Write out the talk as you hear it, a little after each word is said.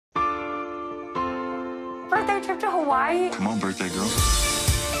birthday trip to Hawaii? Come on, birthday girl.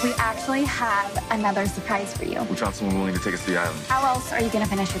 We actually have another surprise for you. We found someone willing to take us to the island. How else are you gonna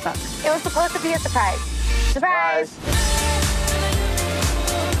finish your book? It was supposed to be a surprise. Surprise!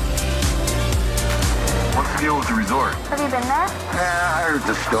 What's the deal with the resort? Have you been there? Yeah, I heard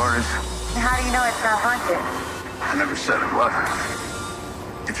the stories. How do you know it's not haunted? I never said it wasn't.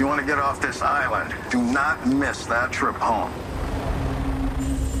 If you want to get off this island, do not miss that trip home.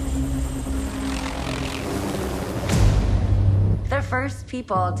 The first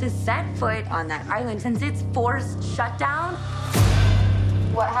people to set foot on that island since its forced shutdown.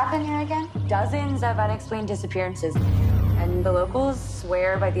 What happened here again? Dozens of unexplained disappearances. And the locals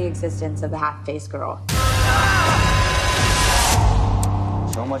swear by the existence of the half-faced girl.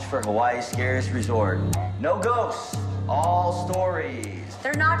 So much for Hawaii's scariest resort. No ghosts, all stories.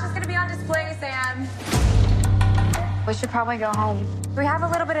 They're not just gonna be on display, Sam. We should probably go home. We have a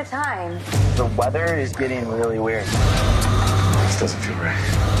little bit of time. The weather is getting really weird. This doesn't feel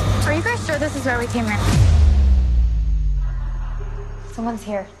right. Are you guys sure this is where we came in? Someone's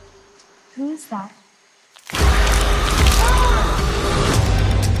here. Who is that?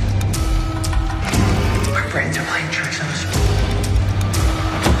 Our brains are playing tricks on us.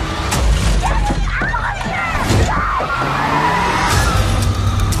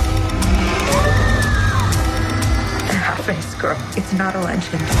 The half-faced girl. It's not a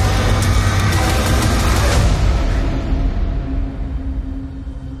legend.